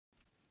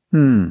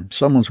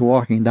Someone's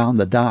walking down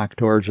the dock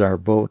towards our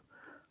boat.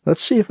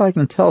 Let's see if I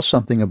can tell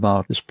something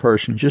about this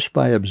person just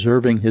by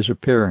observing his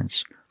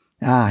appearance.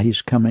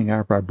 He's coming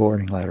up our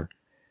boarding ladder.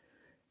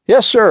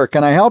 Yes, sir.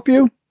 Can I help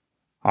you?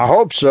 I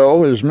hope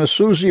so. Is Miss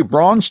Susie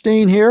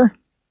Braunstein here?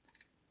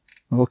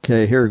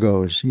 Okay, here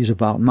goes. He's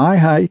about my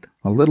height,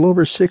 a little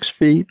over 6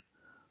 feet.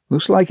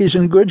 Looks like he's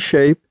in good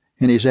shape,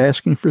 and he's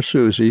asking for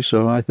Susie,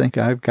 so I think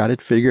I've got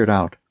it figured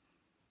out.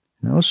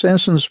 No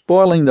sense in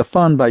spoiling the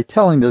fun by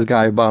telling this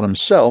guy about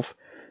himself,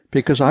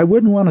 because I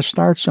wouldn't want to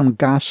start some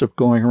gossip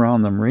going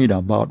around the marina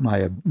about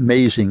my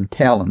amazing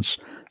talents,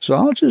 so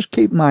I'll just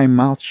keep my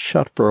mouth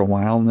shut for a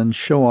while and then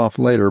show off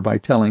later by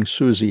telling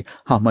Susie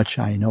how much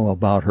I know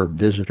about her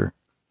visitor.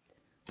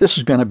 This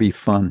is going to be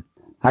fun.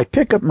 I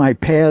pick up my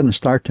pad and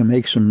start to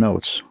make some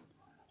notes.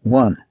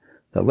 1.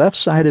 The left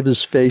side of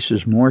his face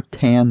is more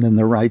tan than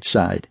the right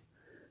side.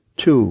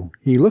 2.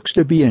 He looks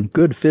to be in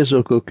good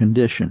physical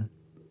condition.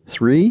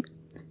 3.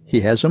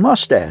 He has a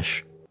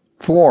mustache.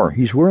 4.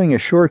 He's wearing a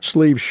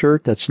short-sleeved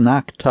shirt that's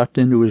not tucked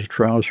into his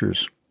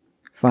trousers.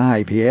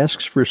 5. He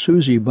asks for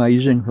Susie by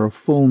using her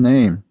full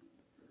name.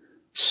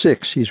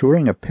 6. He's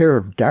wearing a pair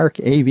of dark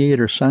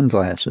aviator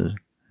sunglasses.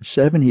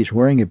 7. He's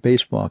wearing a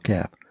baseball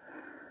cap.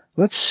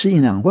 Let's see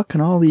now, what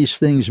can all these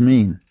things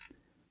mean?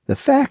 The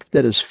fact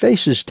that his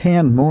face is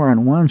tanned more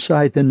on one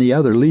side than the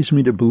other leads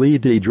me to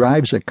believe that he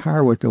drives a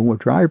car with the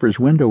driver's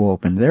window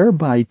open,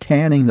 thereby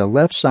tanning the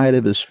left side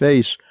of his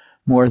face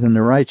more than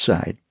the right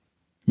side.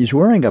 He's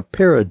wearing a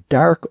pair of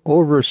dark,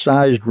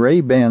 oversized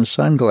Ray-Ban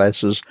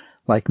sunglasses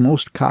like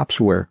most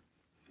cops wear.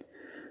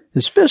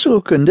 His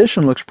physical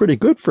condition looks pretty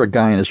good for a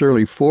guy in his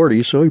early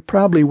 40s, so he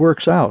probably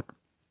works out.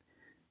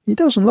 He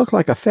doesn't look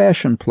like a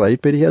fashion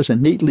plate, but he has a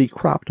neatly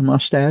cropped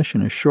mustache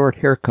and a short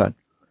haircut.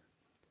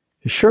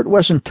 His shirt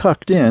wasn't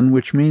tucked in,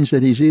 which means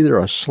that he's either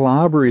a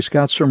slob or he's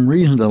got some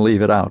reason to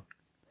leave it out.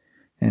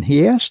 And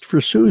he asked for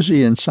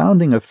Susie and,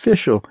 sounding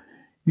official,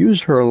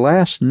 used her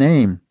last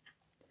name.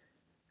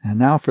 And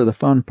now for the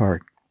fun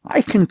part.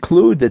 I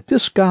conclude that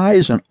this guy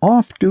is an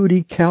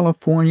off-duty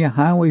California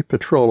Highway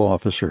Patrol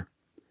officer.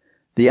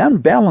 The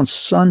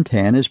unbalanced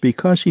suntan is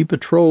because he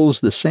patrols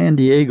the San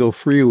Diego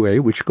freeway,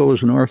 which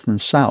goes north and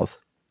south.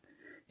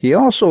 He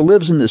also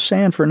lives in the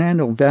San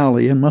Fernando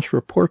Valley and must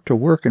report to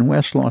work in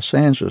West Los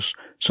Angeles,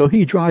 so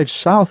he drives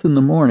south in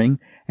the morning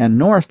and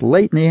north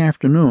late in the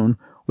afternoon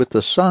with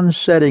the sun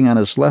setting on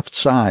his left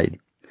side.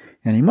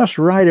 And he must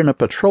ride in a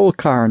patrol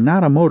car,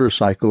 not a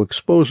motorcycle,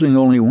 exposing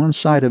only one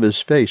side of his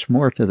face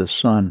more to the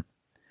sun.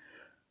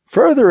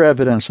 Further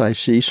evidence I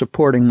see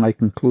supporting my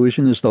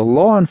conclusion is the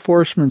law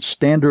enforcement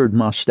standard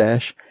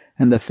mustache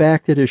and the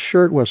fact that his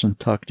shirt wasn't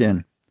tucked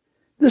in.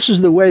 This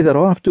is the way that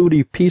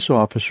off-duty peace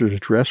officers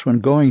dress when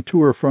going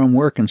to or from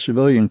work in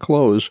civilian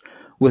clothes,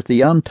 with the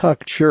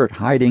untucked shirt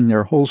hiding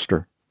their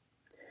holster.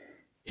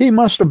 He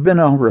must have been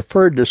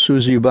referred to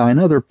Susie by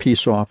another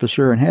peace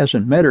officer and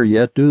hasn't met her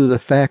yet due to the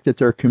fact that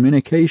their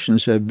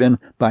communications have been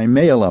by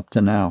mail up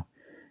to now.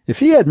 If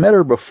he had met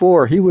her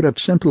before, he would have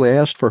simply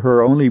asked for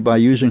her only by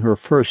using her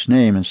first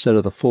name instead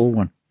of the full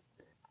one.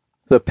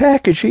 The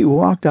package he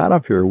walked out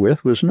of here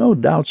with was no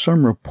doubt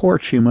some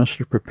report she must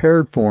have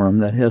prepared for him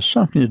that has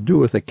something to do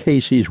with a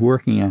case he's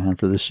working on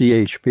for the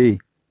CHP.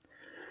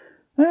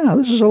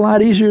 This is a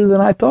lot easier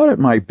than I thought it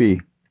might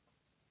be.